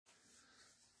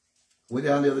Went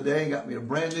down the other day and got me a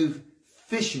brand new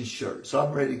fishing shirt. So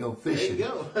I'm ready to go fishing. There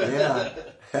you go.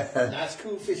 Yeah. Nice,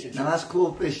 cool fishing shirt. Nice,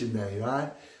 cool fishing day, right?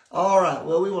 All right.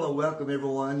 Well, we want to welcome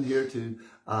everyone here to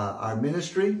our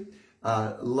ministry,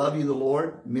 Love You the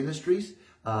Lord Ministries.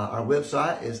 Our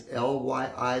website is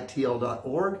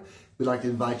lyitl.org. We'd like to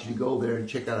invite you to go there and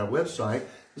check out our website.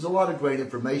 There's a lot of great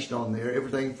information on there,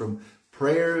 everything from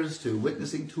prayers to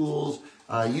witnessing tools,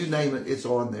 you name it, it's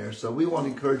on there. So we want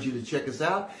to encourage you to check us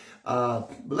out. But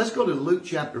let's go to Luke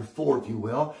chapter 4, if you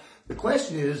will. The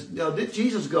question is, did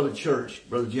Jesus go to church,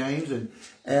 Brother James,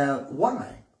 and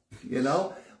why?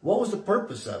 What was the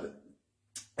purpose of it?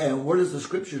 And where does the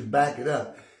scriptures back it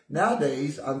up?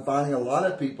 Nowadays, I'm finding a lot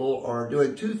of people are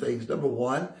doing two things. Number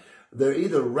one, they're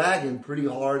either ragging pretty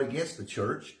hard against the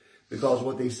church because of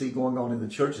what they see going on in the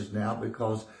churches now,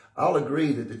 because I'll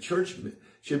agree that the church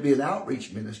should be an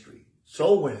outreach ministry,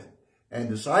 soul winning, and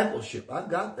discipleship. I've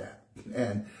got that.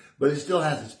 But it still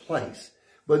has its place.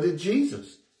 But did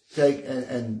Jesus take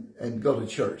and go to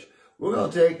church? We're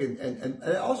going to take, and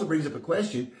it also brings up a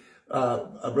question,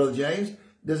 Brother James,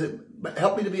 does it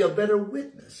help me to be a better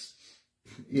witness?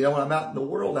 When I'm out in the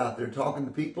world out there talking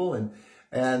to people and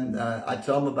I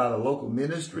tell them about a local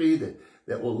ministry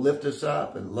that will lift us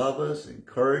up and love us,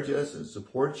 encourage us and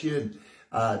support you.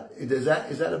 And is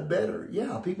that a better?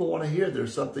 Yeah, people want to hear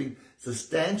there's something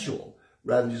substantial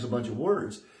rather than just a bunch of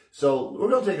words. So we're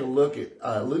going to take a look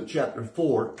at Luke chapter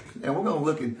 4, and we're going to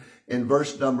look in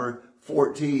verse number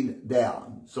 14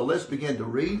 down. So let's begin to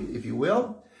read, if you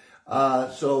will.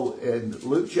 So in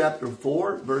Luke chapter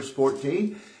 4, verse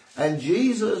 14, and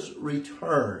Jesus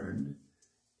returned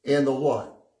in the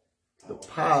what? The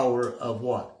power of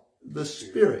what? The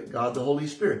Spirit, God the Holy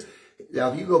Spirit.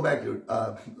 Now, if you go back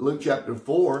to Luke chapter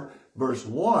 4, verse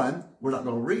 1, we're not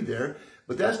going to read there,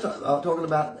 but that's talking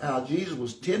about how Jesus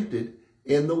was tempted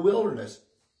in the wilderness.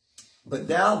 But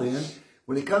now then,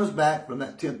 when he comes back from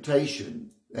that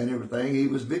temptation and everything, he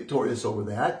was victorious over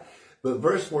that. But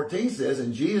verse 14 says,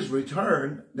 and Jesus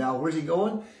returned. Now, where's he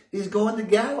going? He's going to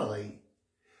Galilee.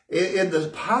 In the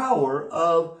power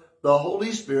of the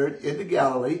Holy Spirit into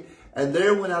Galilee. And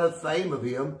there went out a fame of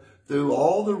him through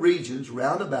all the regions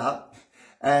round about.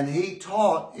 And he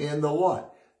taught in the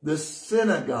what? The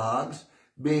synagogues,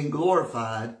 being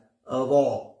glorified of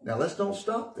all. Now, let's don't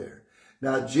stop there.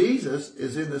 Now, Jesus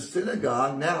is in the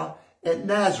synagogue now at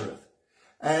Nazareth.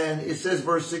 And it says,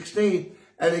 verse 16,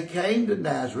 and he came to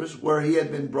Nazareth where he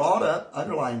had been brought up.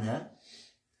 Underline that.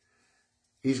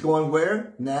 He's going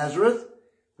where? Nazareth,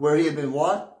 where he had been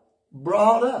what?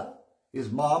 Brought up. His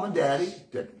mom and daddy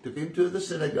took him to the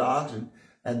synagogues,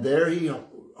 and there he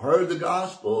heard the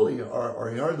gospel, or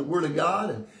he heard the word of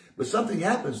God, but something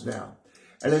happens now.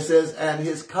 And it says, and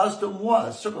his custom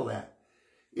was, circle that.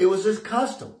 It was his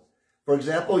custom. For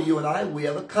example, you and I, we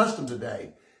have a custom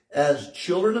today. As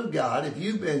children of God, if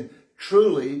you've been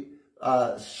truly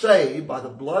saved by the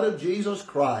blood of Jesus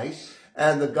Christ,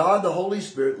 and the God, the Holy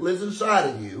Spirit, lives inside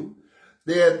of you,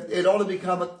 then it ought to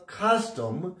become a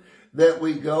custom that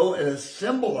we go and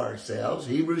assemble ourselves.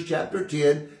 Hebrews chapter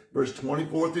 10, verse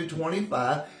 24 through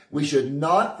 25. We should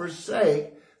not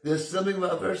forsake the assembling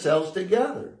of ourselves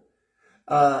together,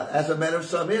 as a manner of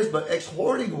some is, but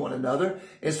exhorting one another,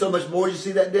 and so much more you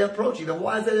see that day approaching. Now,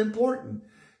 why is that important?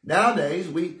 Nowadays,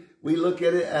 we look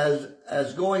at it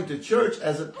as going to church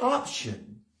as an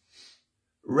option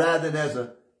rather than as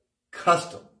a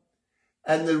custom.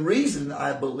 And the reason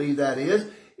I believe that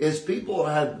is people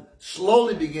have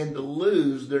slowly begun to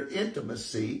lose their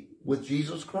intimacy with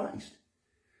Jesus Christ.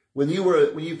 When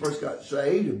you first got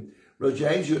saved, and Brother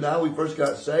James, you and I, we first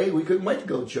got saved, we couldn't wait to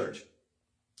go to church.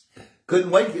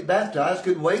 Couldn't wait to get baptized.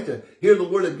 Couldn't wait to hear the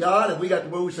word of God. And we got to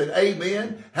where we said,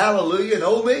 amen, hallelujah, and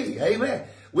oh me, amen.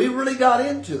 We really got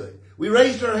into it. We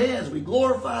raised our hands. We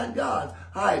glorified God.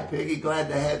 Hi, Peggy, glad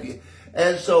to have you.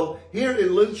 And so here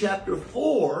in Luke chapter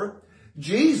 4,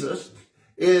 Jesus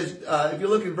is, if you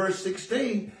look in verse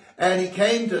 16, and he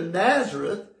came to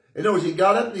Nazareth. In other words, he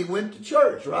got up and he went to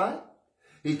church, right?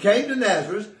 He came to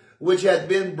Nazareth, where he had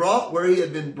been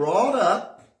brought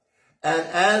up, and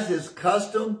as his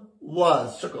custom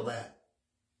was, circle that.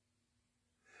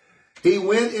 He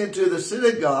went into the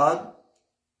synagogue,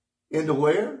 into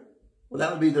where? Well,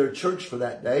 that would be their church for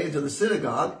that day, into the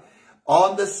synagogue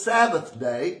on the Sabbath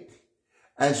day,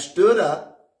 and stood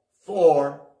up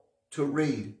to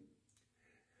read.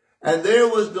 And there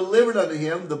was delivered unto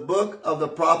him the book of the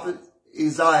prophet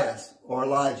Isaiah, or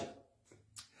Elijah.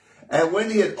 And when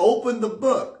he had opened the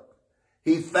book,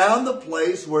 he found the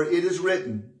place where it is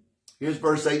written. Here's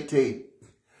verse 18.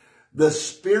 The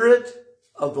Spirit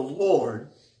of the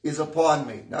Lord is upon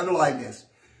me. Now underline this.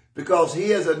 because he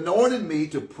has anointed me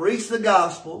to preach the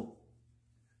gospel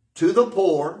to the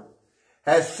poor,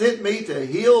 has sent me to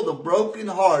heal the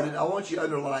brokenhearted. I want you to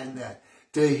underline that.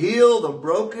 To heal the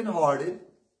brokenhearted.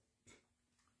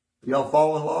 Y'all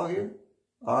following along here?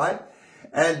 All right.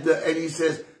 And he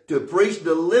says, to preach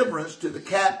deliverance to the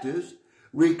captives,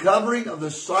 recovering of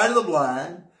the sight of the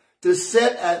blind, to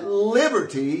set at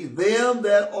liberty them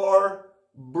that are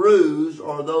bruised,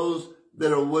 or those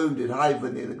that are wounded. Hi,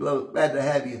 Vanessa. Glad to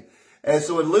have you. And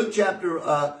so in Luke chapter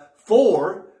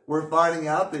 4, we're finding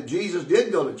out that Jesus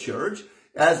did go to church,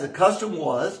 as the custom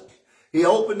was. He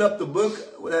opened up the book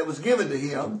that was given to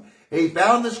him. He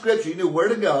found the scripture. He knew where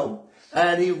to go.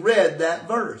 And he read that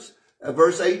verse.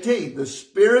 Verse 18, the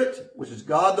Spirit, which is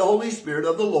God, the Holy Spirit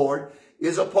of the Lord,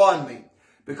 is upon me,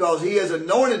 because he has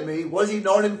anointed me. What has he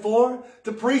anointed for?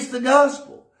 To preach the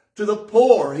gospel to the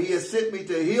poor. He has sent me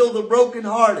to heal the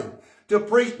brokenhearted, to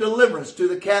preach deliverance to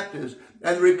the captives,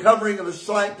 and the recovering of the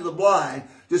sight to the blind,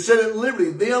 to set at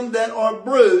liberty them that are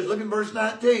bruised. Look at verse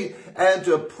 19. And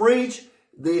to preach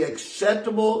the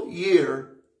acceptable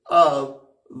year of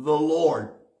the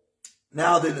Lord.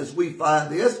 Now then, as we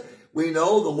find this, we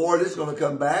know the Lord is going to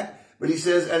come back. But he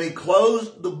says, and he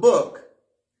closed the book,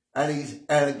 and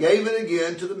gave it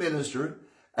again to the minister,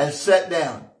 and sat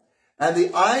down. And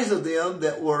the eyes of them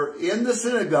that were in the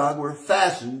synagogue were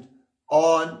fastened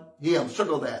on him.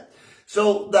 Circle that.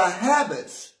 So the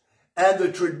habits and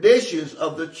the traditions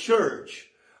of the church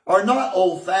are not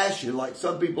old-fashioned like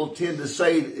some people tend to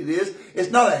say it is. It's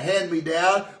not a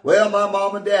hand-me-down. Well, my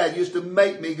mom and dad used to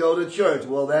make me go to church.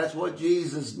 Well, that's what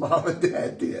Jesus' mom and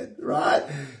dad did, right?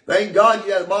 Thank God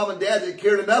you had a mom and dad that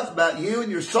cared enough about you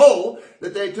and your soul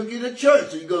that they took you to church.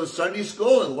 So you go to Sunday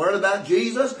school and learn about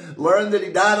Jesus, learn that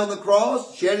he died on the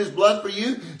cross, shed his blood for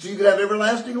you so you could have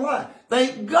everlasting life.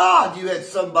 Thank God you had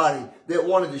somebody that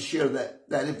wanted to share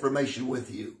that information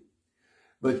with you.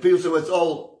 But people say, well, it's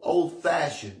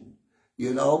old-fashioned,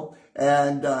 you know.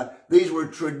 And these were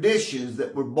traditions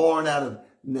that were born out of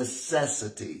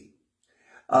necessity.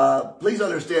 Please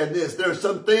understand this. There are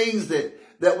some things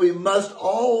that we must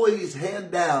always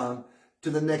hand down to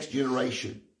the next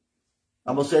generation.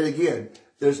 I'm going to say it again.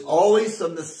 There's always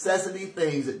some necessity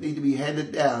things that need to be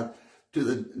handed down to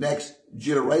the next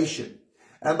generation.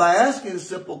 And by asking a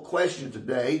simple question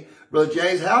today, Brother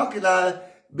James, how can I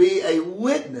be a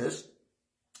witness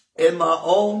in my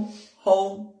own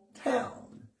hometown?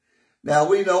 Now,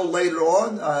 we know later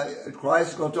on,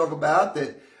 Christ is going to talk about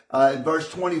that in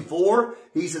verse 24.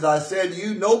 He says, I said to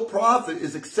you, no prophet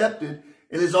is accepted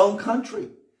in his own country.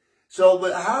 So,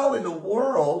 but how in the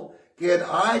world can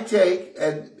I take,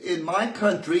 and in my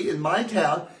country, in my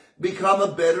town, become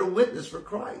a better witness for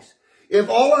Christ? If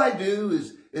all I do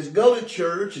is go to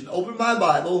church and open my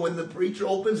Bible when the preacher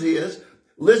opens his,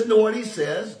 listen to what he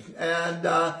says, and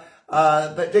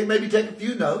maybe take a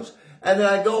few notes, and then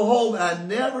I go home and I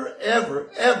never, ever,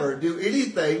 ever do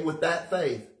anything with that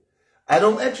faith. I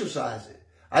don't exercise it.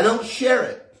 I don't share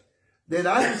it. Then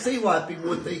I can see why people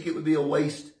would think it would be a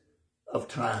waste of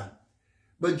time.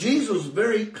 But Jesus was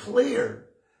very clear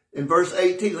in verse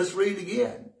 18. Let's read it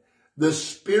again. The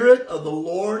Spirit of the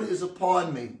Lord is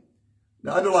upon me.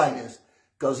 Now underline this.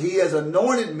 Because he has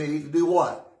anointed me to do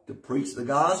what? To preach the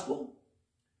gospel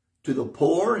to the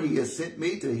poor. He has sent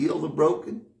me to heal the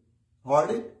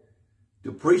brokenhearted,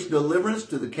 to preach deliverance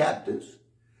to the captives,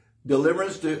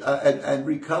 deliverance to and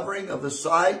recovering of the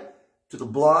sight to the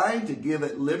blind, to give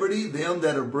at liberty them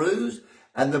that are bruised,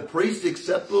 and the preach the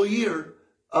acceptable year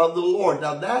of the Lord.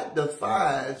 Now that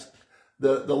defines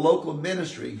the local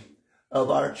ministry of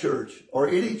our church or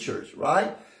any church,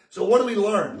 right? So what do we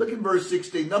learn? Look at verse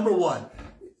 16. Number one,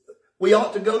 we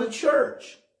ought to go to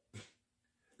church.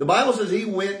 The Bible says he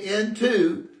went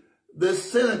into the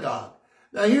synagogue.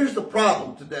 Now here's the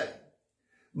problem today.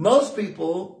 Most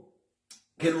people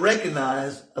can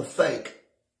recognize a fake.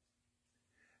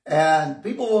 And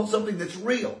people want something that's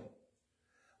real.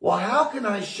 Well, how can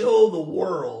I show the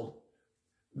world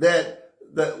that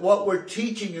what we're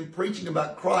teaching and preaching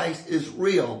about Christ is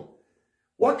real?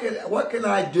 What can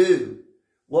I do?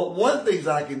 Well, one of the things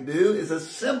I can do is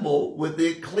assemble with the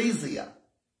ecclesia.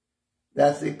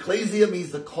 That's the ecclesia,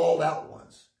 means the called out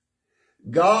ones.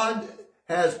 God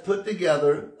has put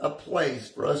together a place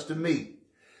for us to meet.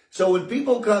 So when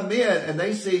people come in and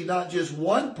they see not just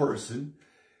one person,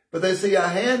 but they see a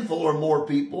handful or more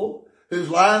people whose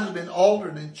lives have been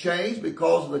altered and changed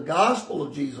because of the gospel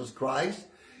of Jesus Christ,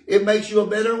 it makes you a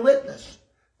better witness.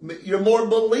 You're more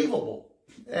believable.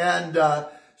 And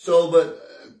but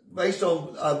based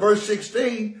on verse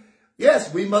 16,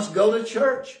 yes, we must go to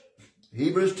church.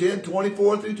 Hebrews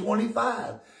 10:24 through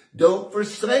 25. Don't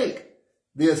forsake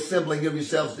the assembling of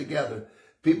yourselves together.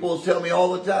 People tell me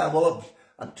all the time, well,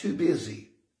 I'm too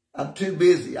busy. I'm too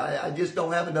busy. I just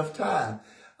don't have enough time.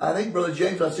 I think, Brother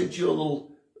James, I sent you a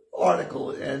little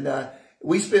article, and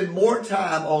we spend more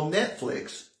time on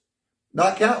Netflix,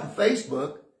 not counting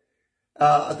Facebook,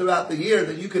 throughout the year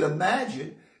than you could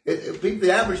imagine.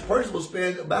 The average person will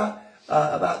spend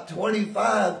about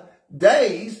 25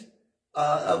 days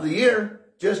of the year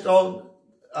just on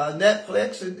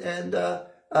Netflix and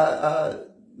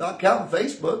not counting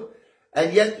Facebook,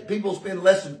 and yet people spend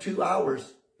less than 2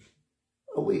 hours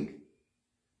a week,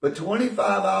 but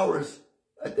 25 hours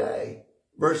a day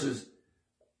versus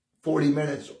 40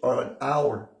 minutes or an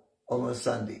hour on a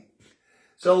Sunday.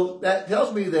 So that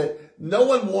tells me that no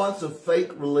one wants a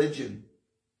fake religion.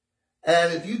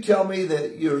 And if you tell me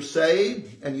that you're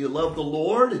saved and you love the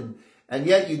Lord and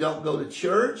yet you don't go to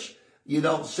church, you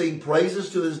don't sing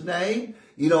praises to his name,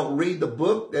 you don't read the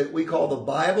book that we call the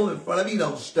Bible in front of you, you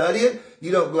don't study it,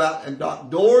 you don't go out and knock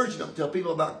doors, you don't tell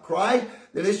people about Christ,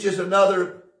 then it's just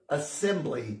another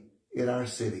assembly in our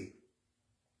city.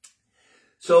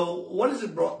 So what does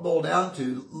it boil down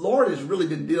to? Lord has really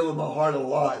been dealing with my heart a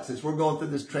lot since we're going through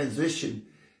this transition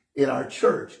in our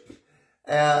church.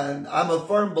 And I'm a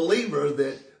firm believer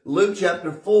that Luke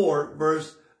chapter 4,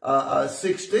 verse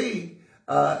 16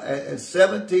 and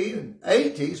 17 and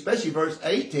 18, especially verse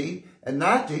 18 and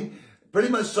 19, pretty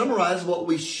much summarizes what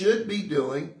we should be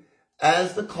doing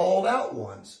as the called out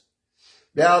ones.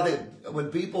 Now, that when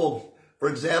people, for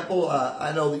example,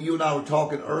 I know that you and I were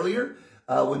talking earlier,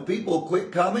 when people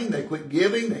quit coming, they quit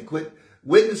giving, they quit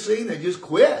witnessing, they just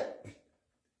quit.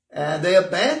 And they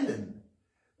abandon.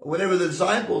 Whenever the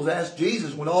disciples asked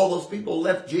Jesus, when all those people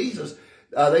left Jesus,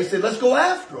 they said, let's go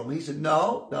after them. He said,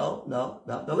 no.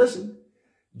 Now listen,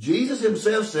 Jesus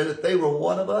himself said if they were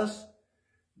one of us,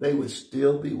 they would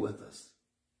still be with us.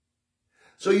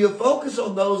 So you focus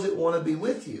on those that want to be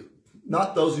with you,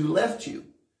 not those who left you.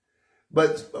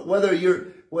 But whether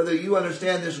you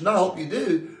understand this or not, I hope you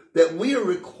do, that we are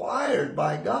required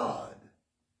by God.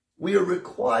 We are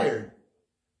required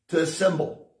to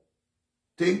assemble,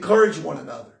 to encourage one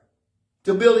another,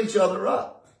 to build each other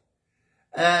up.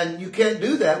 And you can't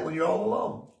do that when you're all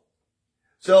alone.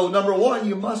 So number one,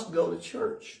 you must go to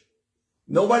church.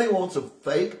 Nobody wants a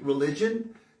fake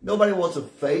religion. Nobody wants a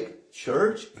fake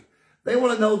church. They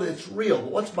want to know that it's real.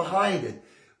 What's behind it?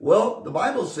 Well, the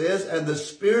Bible says, and the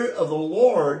Spirit of the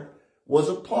Lord was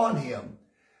upon him.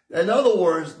 In other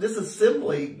words, this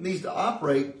assembly needs to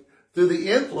operate through the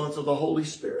influence of the Holy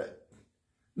Spirit.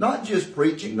 Not just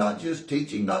preaching, not just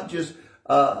teaching, not just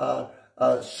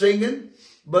singing,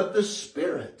 but the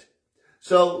Spirit.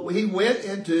 So he went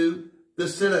into the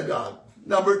synagogue.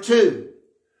 Number two,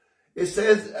 it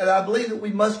says, and I believe that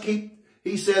we must keep,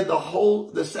 he said,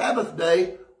 the Sabbath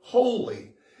day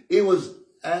holy. It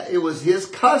was his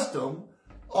custom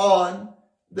on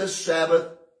the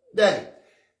Sabbath day.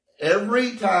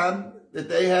 Every time that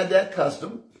they had that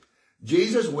custom,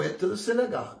 Jesus went to the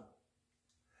synagogue.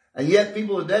 And yet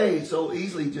people today so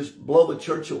easily just blow the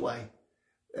church away.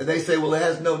 And they say, well, it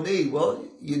has no need. Well,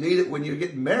 you need it when you're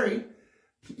getting married.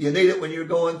 You need it when you're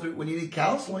when you need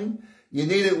counseling. You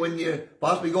need it when you're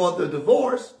possibly going through a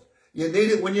divorce. You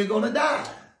need it when you're going to die.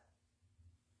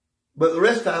 But the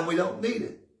rest of the time, we don't need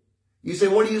it. You say,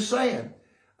 what are you saying?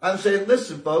 I'm saying,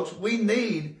 listen, folks, we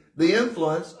need the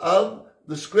influence of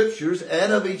the scriptures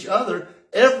and of each other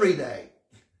every day.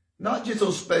 Not just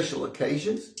on special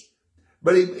occasions.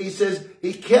 But he says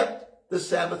he kept the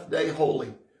Sabbath day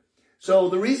holy. So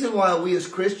the reason why we as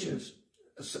Christians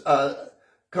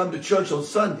come to church on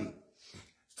Sunday,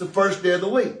 it's the first day of the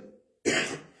week.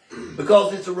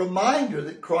 Because it's a reminder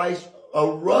that Christ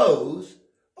arose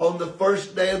on the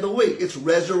first day of the week. It's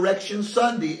Resurrection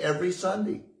Sunday every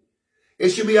Sunday. It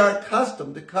should be our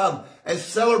custom to come and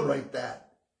celebrate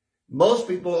that. Most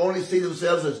people only see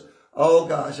themselves as, oh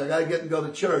gosh, I got to get and go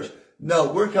to church.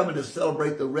 No, we're coming to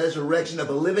celebrate the resurrection of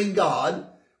a living God,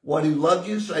 one who loved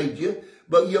you, saved you,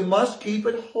 but you must keep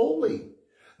it holy.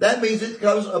 That means it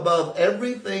comes above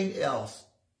everything else.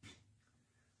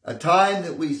 A time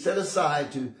that we set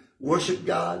aside to worship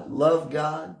God, love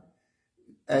God,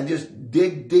 and just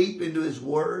dig deep into his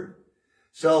word.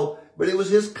 So, but it was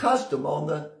his custom on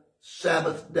the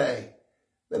Sabbath day.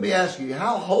 Let me ask you,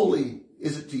 how holy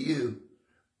is it to you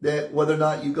that whether or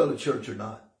not you go to church or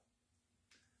not?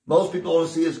 Most people only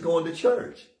see us going to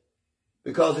church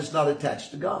because it's not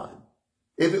attached to God.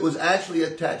 If it was actually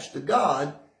attached to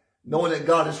God, knowing that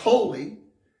God is holy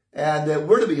and that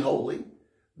we're to be holy,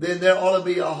 then there ought to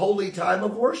be a holy time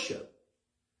of worship.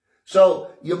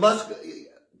 So you must,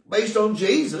 based on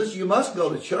Jesus, you must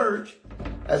go to church,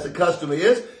 as the custom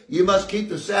is. you must keep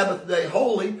the Sabbath day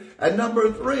holy. And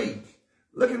number 3,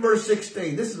 look at verse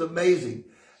 16. This is amazing.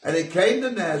 And he came to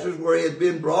Nazareth where he had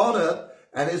been brought up,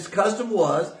 and his custom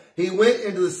was, he went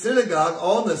into the synagogue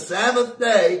on the Sabbath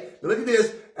day. Look at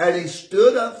this. And he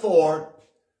stood up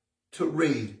to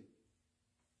read.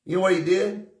 You know what he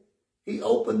did? He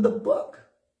opened the book.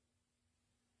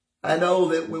 I know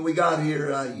that when we got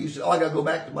here, you said, oh, I got to go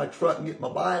back to my truck and get my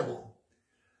Bible.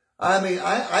 I mean,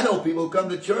 I know people who come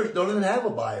to church don't even have a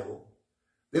Bible.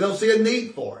 They don't see a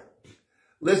need for it.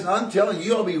 Listen, I'm telling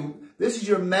you, this is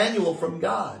your manual from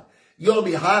God. You ought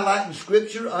to be highlighting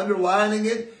scripture, underlining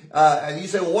it. And you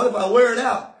say, well, what if I wear it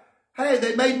out? Hey,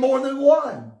 they made more than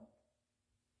one.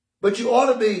 But you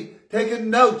ought to be taking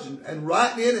notes and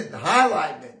writing in it and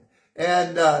highlighting it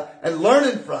and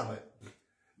learning from it.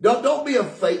 Don't be a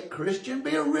fake Christian.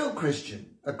 Be a real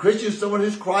Christian. A Christian is someone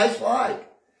who's Christ-like.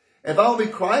 If I want to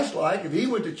be Christ-like, if he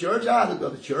went to church, I ought to go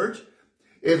to church.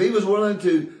 If he was willing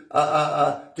to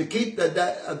keep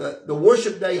the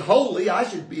worship day holy, I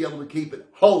should be able to keep it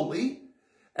holy.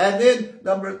 And then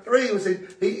number 3 was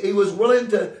he was willing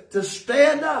to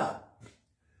stand up.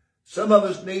 Some of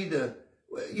us need to.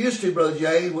 Used to, Brother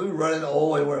James, we were running,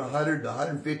 we were 100 to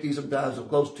 150, sometimes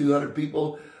close to 200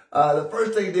 people. The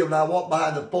first thing I did when I walked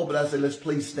behind the pulpit, I said, let's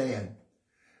please stand.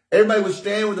 Everybody would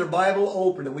stand with their Bible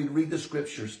open and we'd read the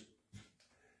scriptures.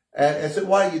 And I said,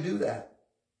 why do you do that?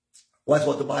 Well, that's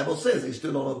what the Bible says. They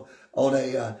stood on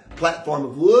a platform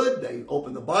of wood. They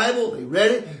opened the Bible. They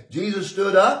read it. Jesus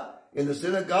stood up in the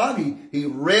synagogue. He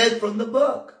read from the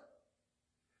book.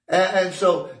 And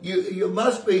so you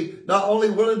must be not only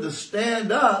willing to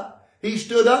stand up, he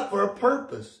stood up for a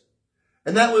purpose.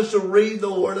 And that was to read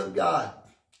the Word of God.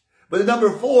 But in number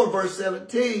 4, verse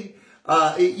 17,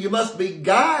 you must be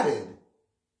guided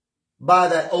by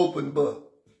that open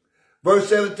book. Verse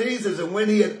 17 says, and when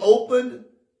he had opened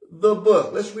the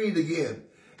book, let's read it again.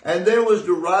 And there was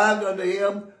derived unto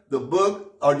him the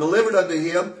book, or delivered unto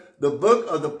him the book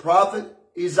of the prophet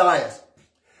Isaiah.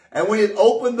 And when he had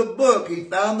opened the book, he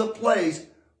found the place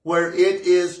where it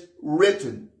is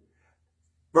written.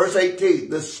 Verse 18,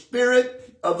 the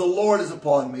Spirit of the Lord is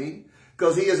upon me,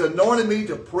 because he has anointed me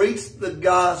to preach the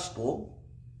gospel.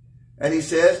 And he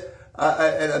says,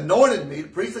 and anointed me to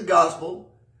preach the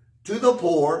gospel to the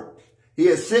poor. He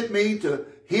has sent me to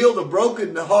heal the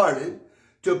brokenhearted,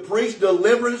 to preach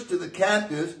deliverance to the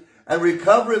captives, and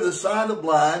recovery of the sight of the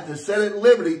blind, to set at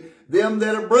liberty them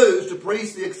that are bruised, to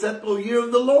preach the acceptable year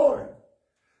of the Lord.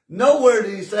 Nowhere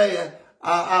did he say,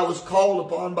 I was called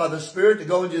upon by the Spirit to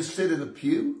go and just sit in a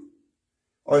pew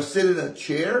or sit in a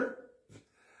chair.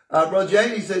 Brother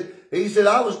James, he said,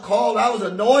 I was called, I was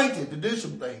anointed to do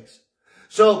some things.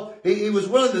 So he was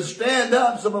willing to stand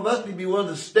up. Some of us need to be willing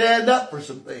to stand up for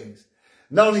some things.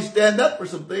 Not only stand up for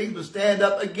some things, but stand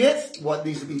up against what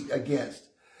needs to be against.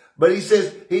 But he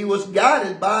says he was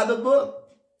guided by the book.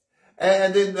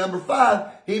 And then number 5,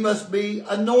 he must be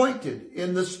anointed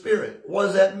in the Spirit. What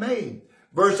does that mean?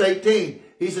 Verse 18,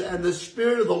 he said, and the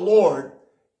Spirit of the Lord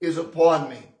is upon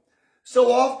me.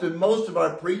 So often, most of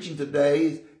our preaching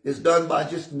today is done by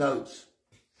just notes.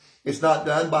 It's not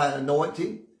done by an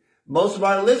anointing. Most of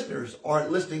our listeners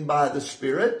aren't listening by the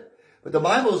Spirit. But the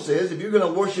Bible says if you're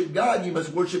going to worship God, you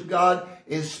must worship God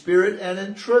in spirit and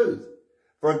in truth.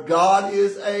 For God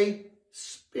is a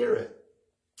spirit.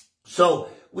 So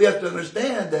we have to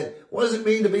understand that what does it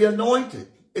mean to be anointed?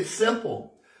 It's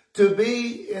simple. To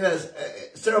be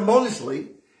ceremoniously,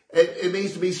 it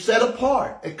means to be set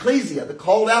apart. Ecclesia, the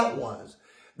called out ones.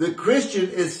 The Christian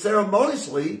is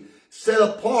ceremoniously set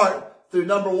apart through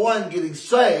number 1, getting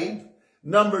saved.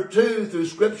 Number 2, through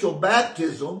scriptural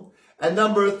baptism. And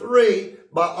number 3,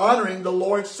 by honoring the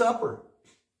Lord's Supper.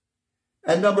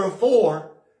 And number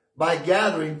 4, by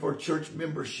gathering for church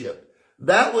membership.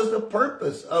 That was the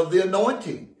purpose of the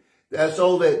anointing.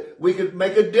 So that we could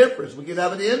make a difference. We could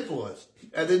have an influence.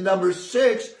 And then number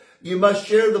 6, you must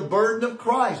share the burden of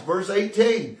Christ. Verse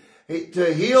 18,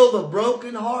 to heal the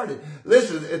brokenhearted.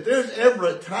 Listen, if there's ever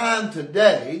a time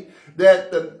today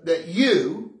that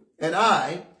you and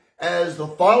I, as the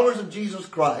followers of Jesus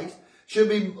Christ, should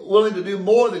be willing to do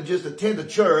more than just attend a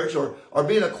church or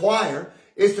be in a choir,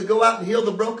 is to go out and heal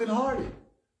the brokenhearted.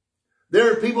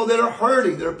 There are people that are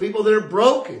hurting. There are people that are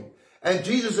broken. And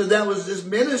Jesus said that was his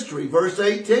ministry. Verse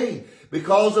 18,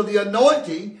 because of the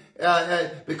anointing,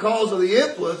 because of the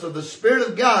influence of the Spirit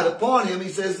of God upon him, he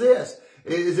says this,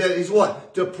 is that he's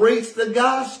what? To preach the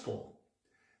gospel.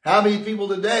 How many people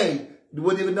today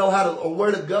wouldn't even know how to or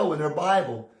where to go in their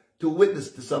Bible to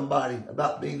witness to somebody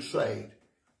about being saved?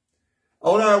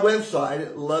 On our website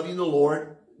at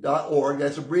lovingthelord.org,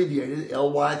 that's abbreviated,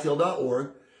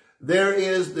 lytl.org, There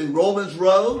is the Romans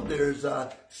Road. There's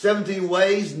 17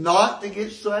 ways not to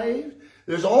get saved.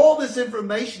 There's all this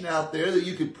information out there that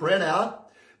you could print out.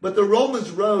 But the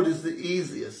Romans Road is the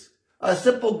easiest. A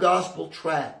simple gospel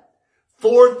tract.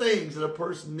 4 things that a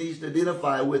person needs to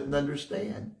identify with and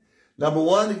understand. Number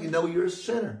 1, that you know you're a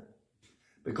sinner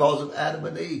because of Adam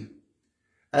and Eve.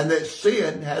 And that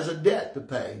sin has a debt to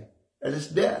pay, and it's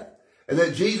death. And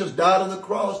that Jesus died on the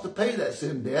cross to pay that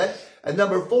sin debt. And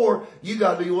number 4, you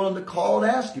got to be willing to call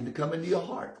and ask him to come into your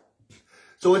heart.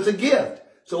 So it's a gift.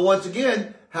 So once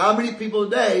again, how many people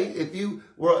today, if you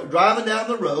were driving down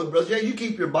the road, Brother Jay, you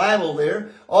keep your Bible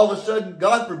there, all of a sudden,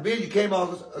 God forbid, you came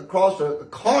across a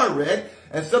car wreck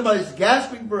and somebody's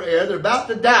gasping for air, they're about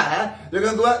to die, they're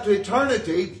going to go out to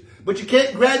eternity, but you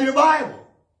can't grab your Bible.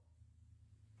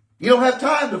 You don't have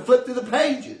time to flip through the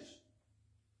pages.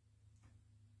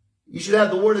 You should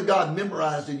have the Word of God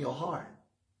memorized in your heart.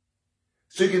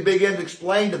 So you can begin to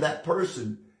explain to that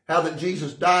person how that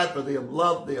Jesus died for them,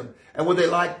 loved them, and would they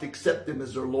like to accept him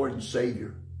as their Lord and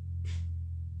Savior.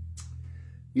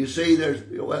 You see, there's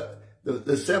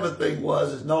the 7th thing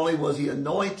is not only was he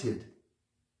anointed.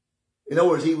 In other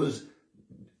words,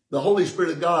 the Holy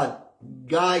Spirit of God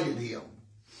guided him.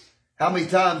 How many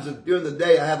times during the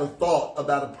day I have a thought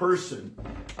about a person?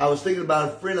 I was thinking about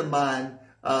a friend of mine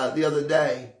the other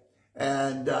day,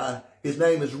 and his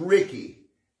name is Rickey.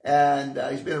 And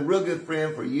he's been a real good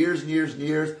friend for years and years and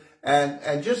years.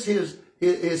 And just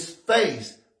his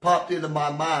face popped into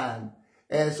my mind.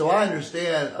 And so I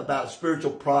understand about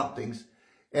spiritual promptings.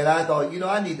 And I thought,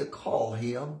 I need to call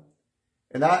him.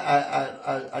 And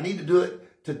I need to do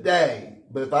it today.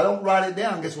 But if I don't write it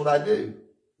down, guess what I do?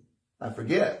 I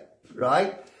forget,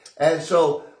 right? And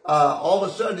so all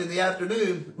of a sudden in the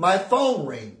afternoon, my phone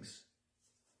rings.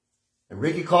 And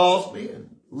Rickey calls me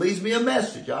and leaves me a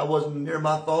message. I wasn't near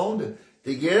my phone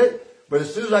to get it. But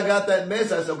as soon as I got that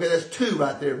message, I said, okay, that's 2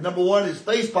 right there. Number 1, his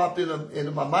face popped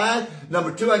into my mind.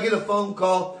 Number 2, I get a phone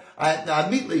call. I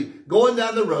immediately, going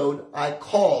down the road, I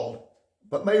called.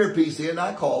 Put my earpiece in,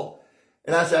 I called.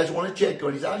 And I said, I just want to check on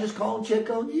you. He said, I'll just call and check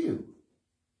on you.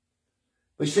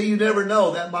 But see, you never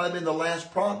know. That might have been the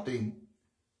last prompting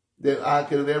that I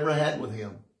could have ever had with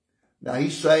him. Now,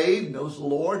 he's saved, knows the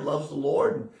Lord, loves the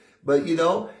Lord. But,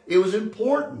 it was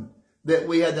important that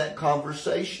we had that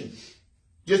conversation.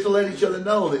 Just to let each other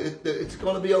know that it's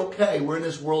going to be okay. We're in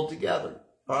this world together.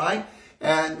 All right?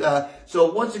 And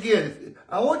so once again,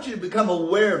 I want you to become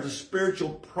aware of the spiritual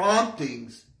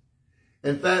promptings.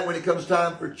 In fact, when it comes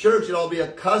time for church, it ought to be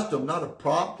a custom, not a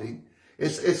prompting.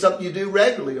 It's something you do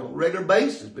regularly on a regular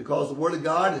basis because the Word of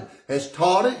God has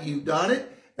taught it, you've done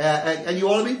it, and you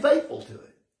want to be faithful to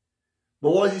it.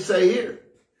 But what does he say here?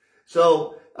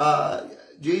 So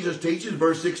Jesus teaches,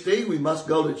 verse 16, we must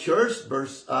go to church.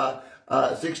 Verse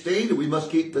 16, that we must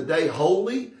keep the day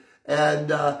holy.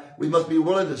 And we must be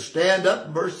willing to stand up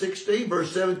in verse 16.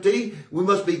 Verse 17, we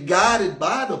must be guided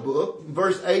by the book.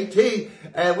 Verse 18,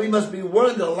 and we must be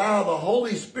willing to allow the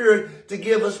Holy Spirit to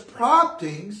give us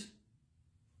promptings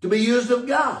to be used of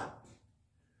God.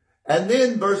 And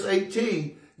then verse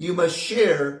 18, you must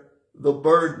share the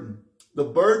burden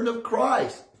of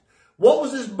Christ. What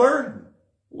was his burden?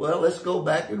 Well, let's go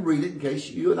back and read it in case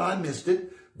you and I missed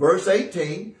it. Verse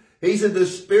 18, he said, the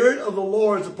Spirit of the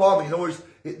Lord is upon me. In other words,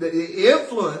 the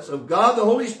influence of God, the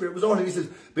Holy Spirit, was on him. He says,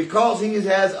 because he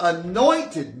has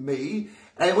anointed me.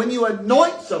 And when you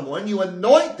anoint someone, you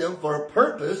anoint them for a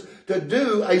purpose to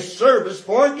do a service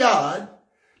for God,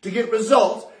 to get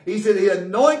results. He said, he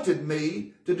anointed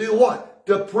me to do what?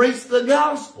 To preach the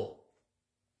gospel.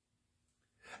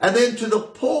 And then to the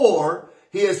poor,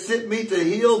 he has sent me to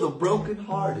heal the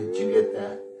brokenhearted. Did you get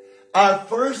that? Our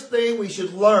first thing we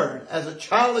should learn as a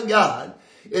child of God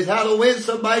is how to win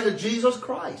somebody to Jesus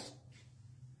Christ.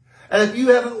 And if you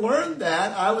haven't learned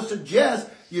that, I would suggest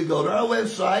you go to our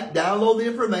website, download the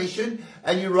information,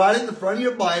 and you write it in the front of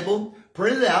your Bible,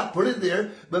 print it out, put it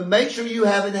there, but make sure you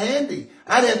have it handy.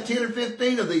 I'd have 10 or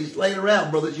 15 of these laying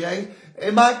around, Brother James,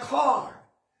 in my car.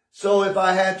 So if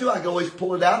I had to, I could always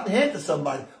pull it out and hand it to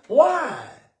somebody. Why?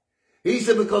 He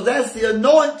said, because that's the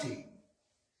anointing.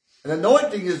 And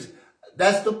anointing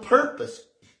that's the purpose.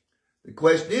 The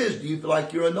question is, do you feel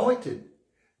like you're anointed?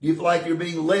 Do you feel like you're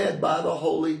being led by the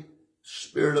Holy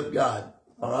Spirit of God?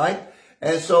 All right?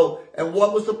 And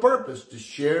what was the purpose? To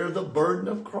share the burden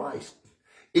of Christ.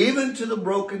 Even to the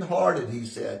brokenhearted, he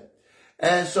said.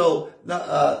 And so,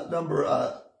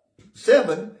 number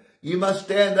 7, you must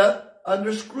stand up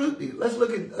under scrutiny. Let's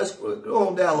go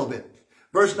on down a little bit.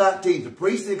 Verse 19, to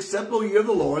preach the acceptable year of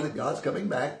the Lord, that God's coming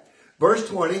back. Verse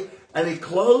 20, and he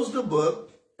closed the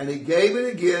book, and he gave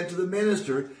it again to the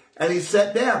minister, and he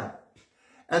sat down.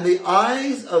 And the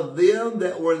eyes of them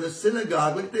that were in the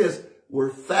synagogue, look at this, were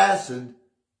fastened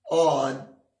on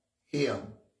him.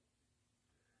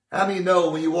 How many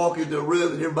know when you walk into a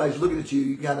room and everybody's looking at you,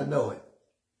 you kind of know it,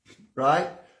 right?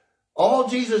 All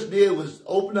Jesus did was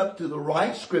open up to the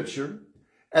right scripture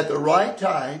at the right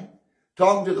time,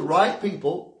 talking to the right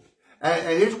people.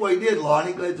 And here's what he did,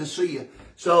 Lonnie. Glad to see you.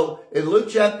 So in Luke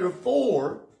chapter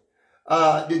 4,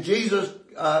 did Jesus,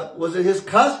 was it his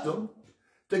custom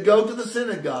to go to the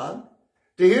synagogue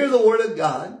to hear the word of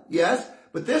God? Yes.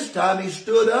 But this time he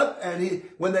stood up and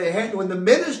when the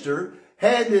minister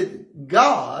handed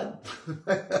God,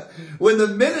 when the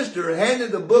minister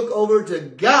handed the book over to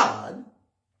God,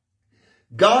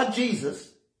 God Jesus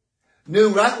knew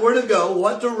right where to go,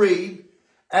 what to read,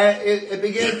 and it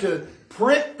began to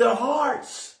prick their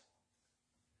hearts.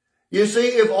 You see,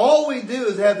 if all we do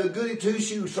is have the goody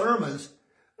two-shoe sermons,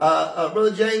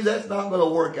 Brother James, that's not going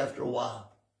to work after a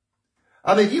while.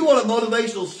 I mean, if you want a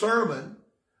motivational sermon,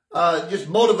 just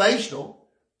motivational,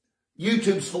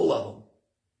 YouTube's full of them.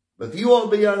 But if you want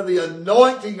to be under the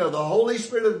anointing of the Holy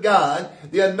Spirit of God,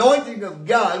 the anointing of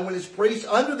God, when it's preached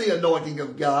under the anointing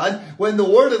of God, when the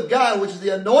Word of God, which is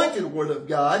the anointed Word of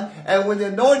God, and when the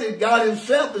anointed God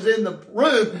himself is in the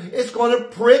room, it's going to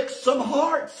prick some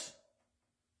hearts.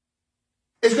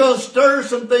 It's going to stir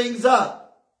some things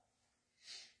up.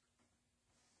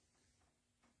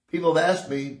 People have asked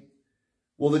me,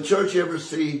 will the church ever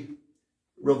see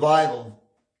revival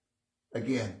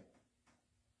again?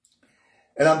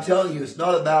 And I'm telling you, it's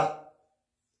not about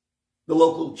the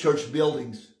local church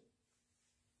buildings.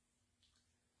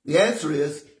 The answer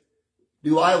is,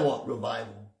 do I want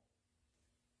revival?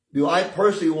 Do I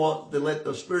personally want to let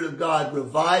the Spirit of God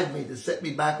revive me, to set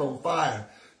me back on fire,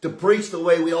 to preach the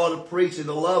way we ought to preach, and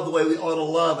to love the way we ought to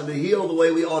love, and to heal the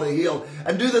way we ought to heal,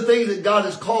 and do the things that God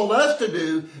has called us to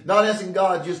do, not asking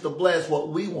God just to bless what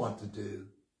we want to do.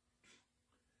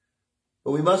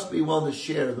 But we must be willing to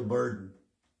share the burden.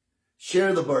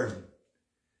 Share the burden.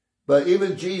 But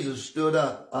even Jesus stood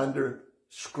up under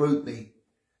scrutiny.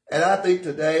 And I think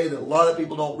today that a lot of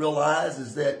people don't realize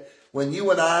is that when you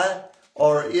and I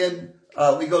are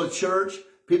we go to church,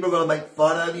 people are going to make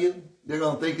fun of you. They're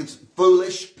going to think it's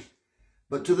foolish.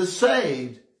 But to the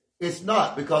saved, it's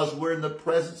not, because we're in the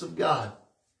presence of God.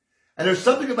 And there's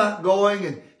something about going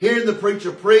and hearing the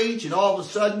preacher preach, and all of a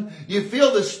sudden you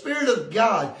feel the Spirit of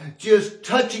God just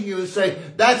touching you and say,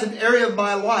 that's an area of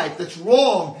my life that's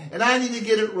wrong and I need to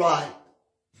get it right.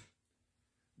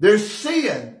 There's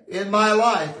sin in my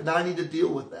life and I need to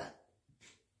deal with that.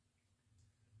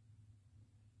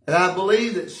 And I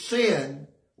believe that sin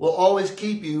will always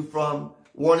keep you from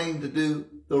wanting to do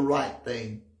the right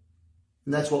thing.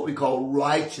 And that's what we call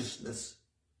righteousness.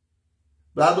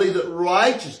 But I believe that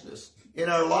righteousness in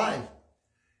our life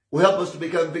will help us to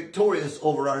become victorious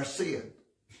over our sin.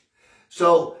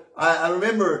 So I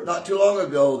remember not too long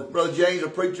ago that Brother James, a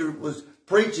preacher, was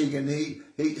preaching, and he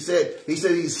said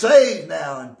he's saved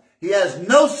now and he has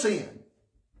no sin.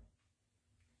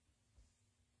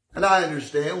 And I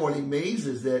understand what he means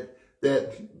is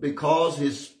that because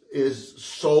his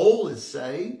soul is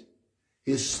saved,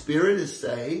 his spirit is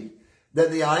saved, that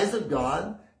in the eyes of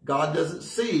God doesn't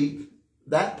see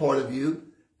that part of you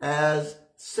as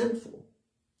sinful.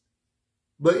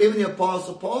 But even the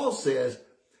Apostle Paul says,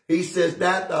 he says,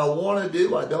 that I want to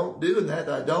do, I don't do, and that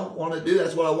I don't want to do,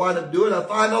 that's what I wind up doing. I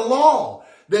find a law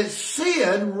that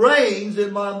sin reigns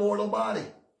in my mortal body.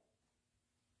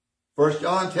 1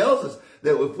 John tells us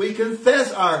that if we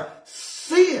confess our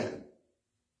sin,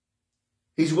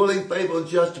 he's willing, faithful, and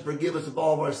just to forgive us of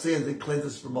all of our sins and cleanse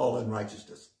us from all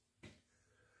unrighteousness.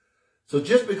 So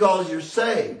just because you're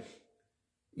saved,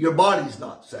 your body's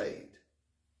not saved.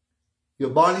 Your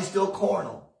body's still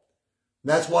carnal.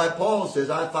 That's why Paul says,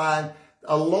 I find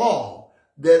a law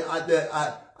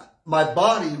that my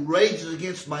body rages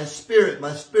against my spirit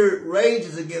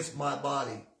rages against my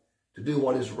body to do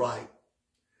what is right.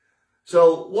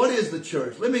 So what is the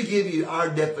church? Let me give you our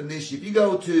definition. If you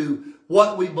go to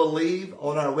What We Believe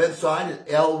on our website at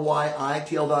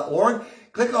lyitl.org,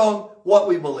 click on What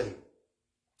We Believe.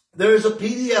 There is a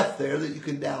PDF there that you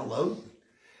can download.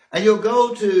 And you'll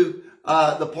go to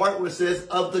the part where it says,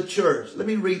 of the church. Let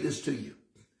me read this to you.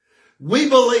 We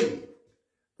believe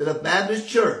that a Baptist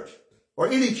church, or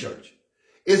any church,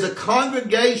 is a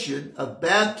congregation of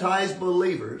baptized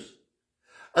believers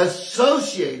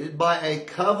associated by a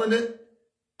covenant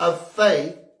of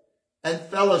faith and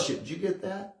fellowship. Did you get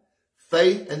that?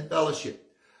 Faith and fellowship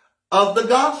of the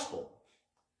gospel.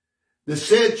 The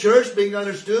said church being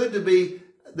understood to be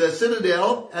the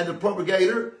citadel and the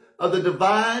propagator of the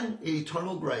divine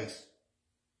eternal grace,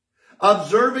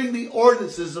 observing the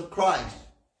ordinances of Christ.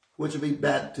 which would be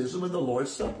baptism and the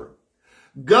Lord's Supper,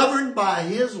 governed by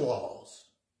his laws,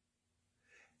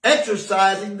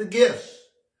 exercising the gifts,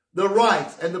 the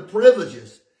rights, and the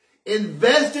privileges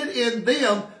invested in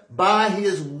them by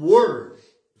his word.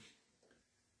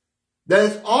 That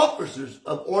is, officers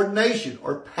of ordination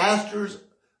or pastors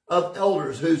of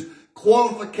elders whose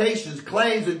qualifications,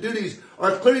 claims, and duties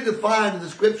are clearly defined in the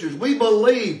scriptures. We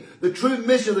believe the true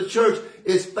mission of the church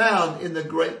is found in the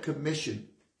Great Commission.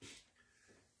 If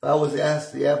I was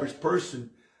asked the average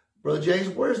person, Brother James,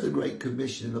 where's the Great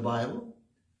Commission in the Bible?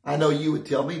 I know you would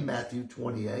tell me Matthew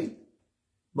 28.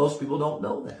 Most people don't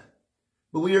know that.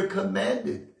 But we are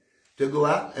commanded to go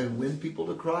out and win people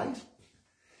to Christ,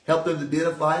 help them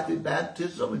identify through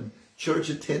baptism and church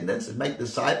attendance and make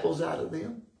disciples out of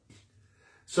them.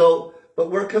 So,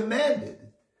 but we're commanded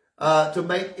to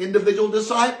make individual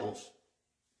disciples.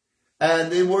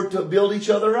 And then we're to build each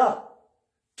other up.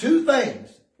 Two things.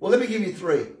 Well, let me give you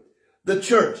three. The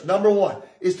church, number one,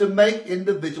 is to make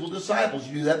individual disciples.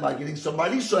 You do that by getting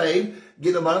somebody saved,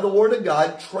 get them under the Word of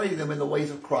God, train them in the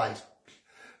ways of Christ.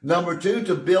 Number two,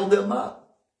 to build them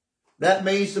up. That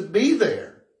means to be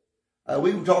there.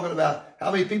 We were talking about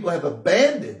how many people have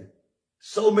abandoned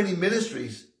so many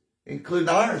ministries, including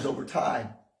ours, over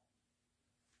time.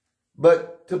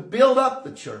 But to build up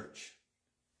the church.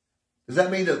 Does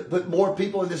that mean to put more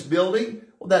people in this building?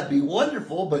 Well, that'd be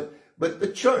wonderful, but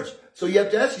the church. So you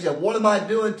have to ask yourself, what am I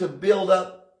doing to build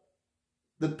up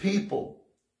the people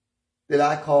that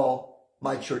I call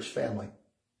my church family?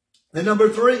 Then number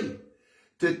three,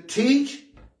 to teach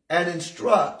and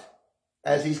instruct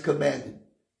as he's commanded.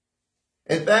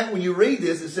 In fact, when you read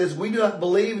this, it says, we do not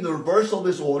believe in the reversal of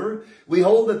this order. We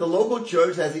hold that the local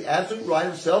church has the absolute right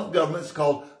of self-government. It's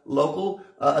called local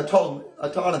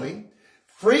autonomy,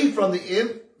 free from the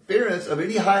interference of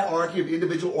any hierarchy of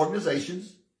individual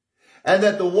organizations, and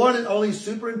that the one and only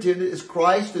superintendent is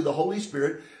Christ through the Holy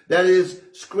Spirit. That is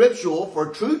scriptural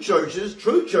for true churches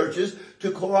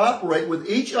to cooperate with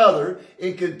each other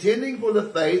in contending for the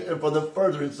faith and for the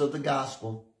furtherance of the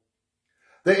gospel.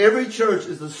 That every church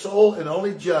is the sole and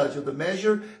only judge of the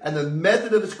measure and the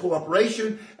method of its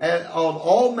cooperation, and on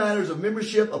all matters of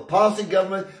membership, of policy,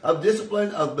 government, of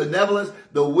discipline, of benevolence,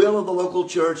 the will of the local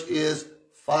church is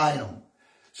final.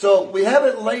 So we have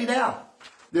it laid out.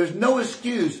 There's no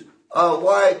excuse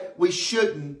why we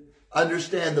shouldn't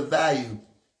understand the value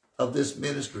of this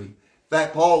ministry. In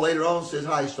fact, Paul later on says,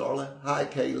 hi, Starla. Hi,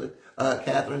 Caleb,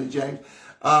 Catherine and James.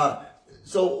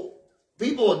 So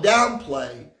people will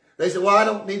downplay. They say, well, I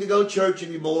don't need to go to church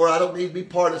anymore. I don't need to be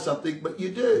part of something. But you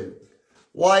do.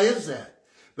 Why is that?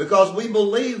 Because we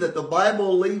believe that the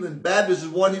Bible-believing Baptist is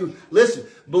one who, listen,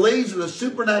 believes in a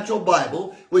supernatural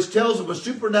Bible, which tells of a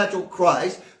supernatural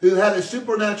Christ, who had a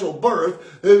supernatural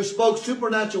birth, who spoke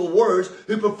supernatural words,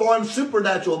 who performed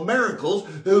supernatural miracles,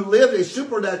 who lived a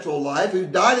supernatural life, who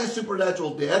died a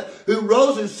supernatural death, who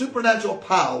rose in supernatural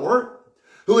power,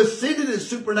 who is seated in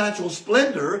supernatural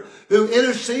splendor, who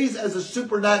intercedes as a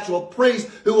supernatural priest,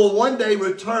 who will one day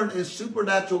return in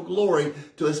supernatural glory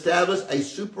to establish a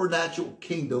supernatural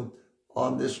kingdom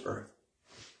on this earth.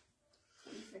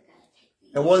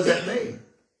 And what does that mean?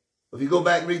 If you go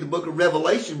back and read the book of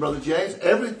Revelation, Brother James,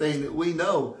 everything that we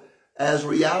know as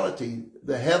reality,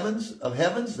 the heavens,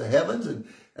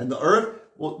 and the earth,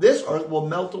 well, this earth will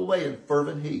melt away in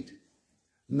fervent heat.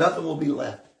 Nothing will be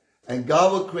left. And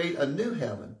God will create a new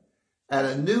heaven and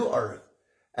a new earth.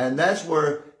 And that's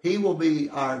where he will be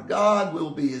our God, we'll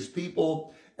be his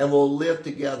people, and we'll live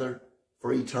together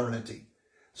for eternity.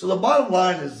 So the bottom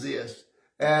line is this.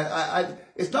 And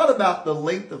it's not about the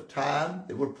length of time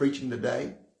that we're preaching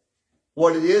today.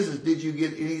 What it is did you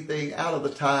get anything out of the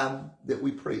time that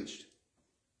we preached?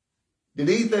 Did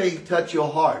anything touch your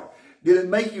heart? Did it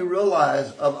make you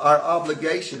realize of our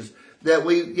obligations that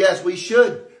we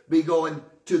should be going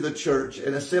to the church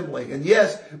and assembling. And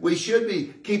yes, we should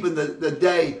be keeping the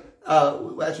day,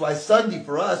 that's why Sunday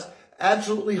for us,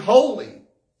 absolutely holy.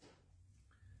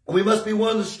 And we must be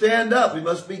willing to stand up. We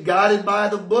must be guided by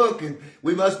the book, and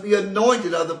we must be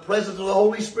anointed of the presence of the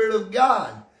Holy Spirit of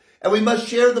God. And we must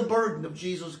share the burden of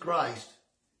Jesus Christ.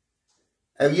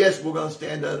 And yes, we're going to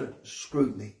stand under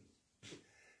scrutiny.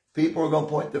 People are going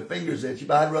to point their fingers at you,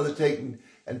 but I'd rather take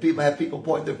and people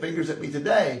point their fingers at me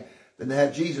today than to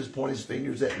have Jesus point his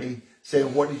fingers at me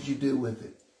saying, what did you do with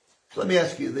it? So let me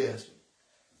ask you this.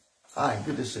 Hi,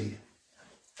 good to see you.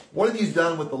 What have you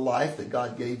done with the life that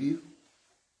God gave you?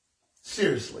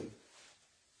 Seriously.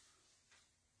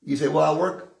 You say, well, I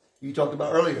work. You talked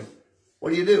about earlier.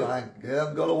 What do you do? I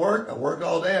go to work. I work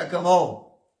all day. I come home.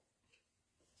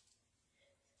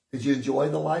 Did you enjoy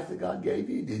the life that God gave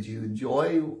you? Did you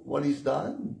enjoy what he's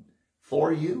done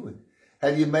for you? And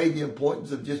have you made the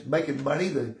importance of just making money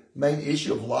the main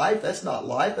issue of life? That's not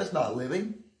life. That's not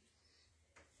living.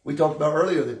 We talked about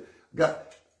earlier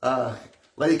that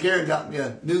Lady Karen got me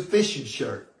a new fishing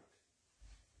shirt.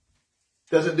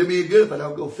 Doesn't do me any good if I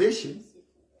don't go fishing.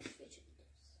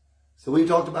 So we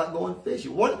talked about going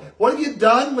fishing. What have you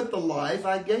done with the life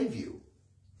I gave you?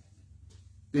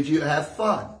 Did you have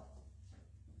fun?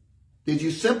 Did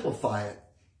you simplify it?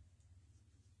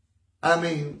 I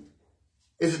mean,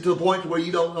 is it to the point where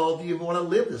you don't know if you even want to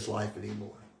live this life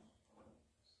anymore?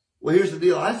 Well, here's the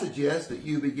deal. I suggest that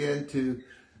you begin to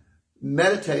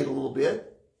meditate a little bit.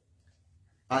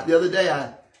 The other day,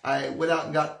 I went out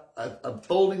and got a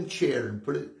folding chair and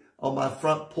put it on my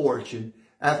front porch. And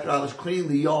after I was cleaning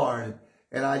the yard,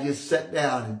 and I just sat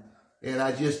down and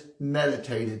I just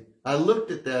meditated. I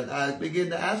looked at that and I began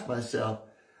to ask myself,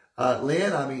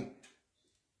 Lynn, I mean,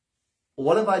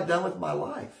 what have I done with my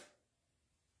life?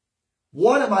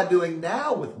 What am I doing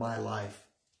now with my life?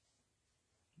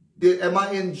 Am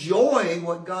I enjoying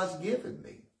what God's given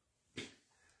me?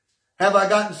 Have I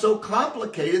gotten so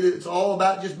complicated that it's all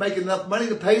about just making enough money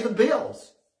to pay the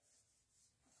bills?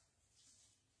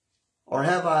 Or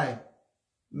have I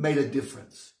made a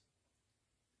difference?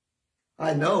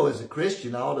 I know as a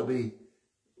Christian I ought to be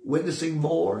witnessing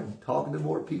more and talking to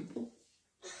more people.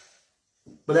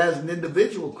 But as an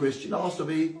individual Christian, also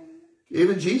be,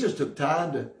 even Jesus took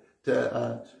time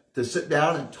to sit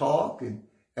down and talk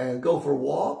and go for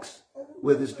walks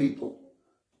with his people.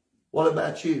 What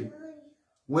about you?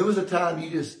 When was the time you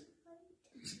just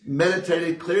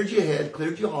meditated, cleared your head,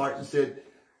 cleared your heart, and said,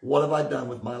 what have I done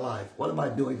with my life? What am I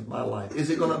doing with my life? Is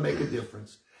it going to make a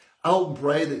difference? I hope and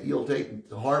pray that you'll take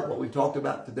to heart what we talked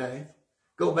about today.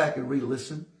 Go back and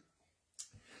re-listen.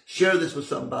 Share this with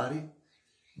somebody.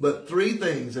 But 3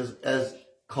 things as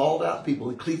called out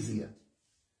people, ecclesia,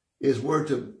 is we're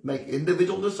to make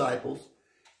individual disciples,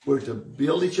 we're to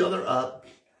build each other up,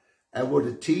 and we're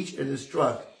to teach and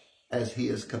instruct as he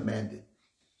has commanded.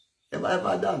 Have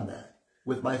I done that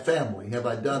with my family? Have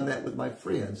I done that with my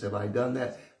friends? Have I done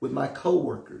that with my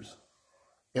co-workers?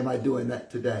 Am I doing that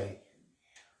today?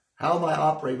 How am I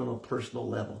operating on a personal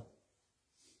level?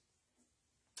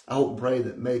 I hope and pray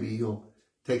that maybe you'll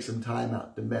take some time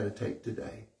out to meditate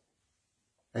today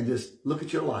and just look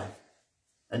at your life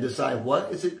and decide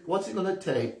what's it going to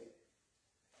take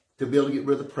to be able to get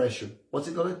rid of the pressure? What's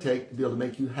it going to take to be able to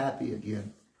make you happy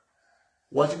again?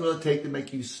 What's it going to take to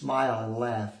make you smile and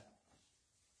laugh?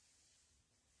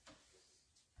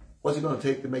 What's it going to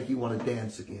take to make you want to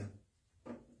dance again?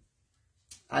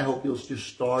 I hope you'll just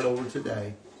start over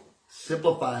today,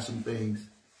 simplify some things,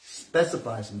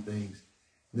 specify some things,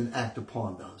 and then act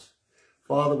upon those.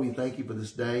 Father, we thank you for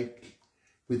this day.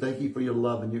 We thank you for your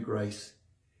love and your grace.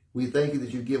 We thank you that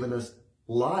you've given us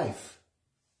life.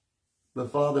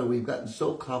 But Father, we've gotten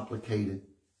so complicated.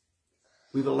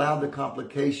 We've allowed the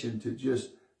complication to just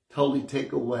totally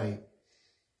take away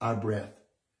our breath.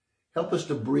 Help us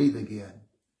to breathe again.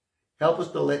 Help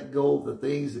us to let go of the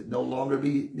things that no longer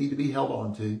need to be held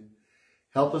on to.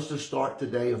 Help us to start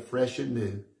today afresh and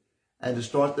new, and to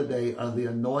start the day under the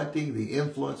anointing, the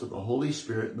influence of the Holy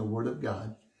Spirit and the Word of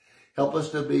God. Help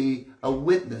us to be a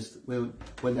witness when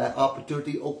that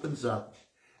opportunity opens up.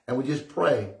 And we just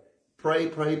pray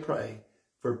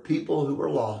for people who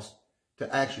are lost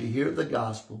to actually hear the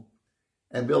gospel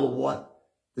and be able to want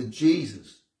the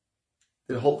Jesus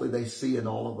that hopefully they see in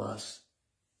all of us.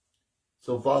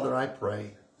 So, Father, I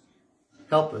pray,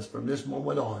 help us from this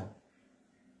moment on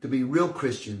to be real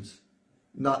Christians,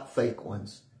 not fake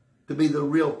ones. To be the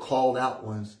real called out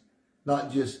ones,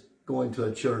 not just going to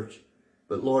a church,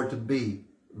 but, Lord, to be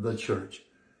the church.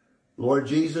 Lord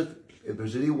Jesus, if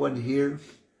there's anyone here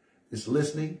that's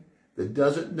listening that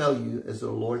doesn't know you as their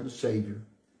Lord and Savior,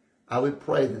 I would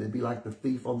pray that it'd be like the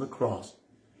thief on the cross,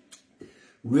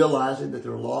 realizing that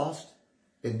they're lost,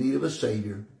 in need of a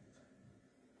Savior,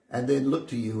 and then look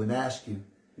to you and ask you,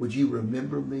 would you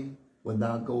remember me when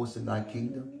thou goest in thy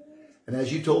kingdom? And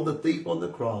as you told the thief on the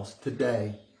cross,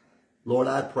 today, Lord,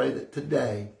 I pray that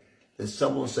today that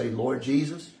someone will say, Lord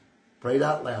Jesus, pray it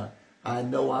out loud, I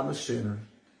know I'm a sinner.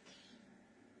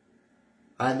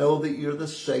 I know that you're the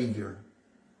Savior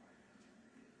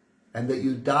and that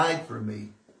you died for me,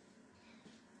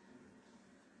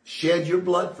 shed your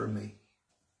blood for me,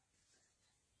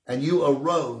 and you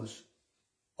arose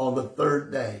on the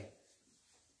 3rd day,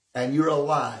 and you're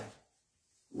alive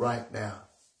right now.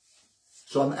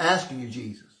 So I'm asking you,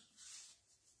 Jesus,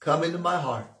 come into my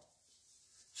heart,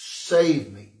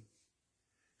 save me,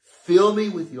 fill me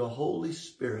with your Holy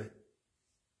Spirit.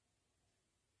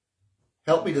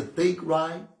 Help me to think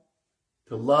right,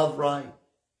 to love right,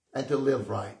 and to live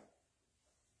right.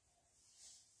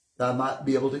 that I might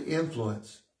be able to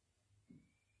influence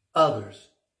others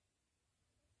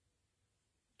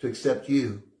to accept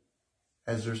you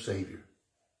as their Savior.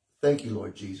 Thank you,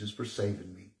 Lord Jesus, for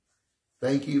saving me.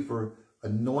 Thank you for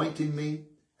anointing me,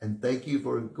 and thank you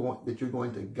for that you're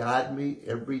going to guide me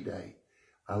every day.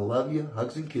 I love you.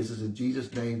 Hugs and kisses in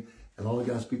Jesus' name. And all the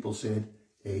God's people said,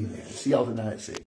 amen. See y'all tonight at 6.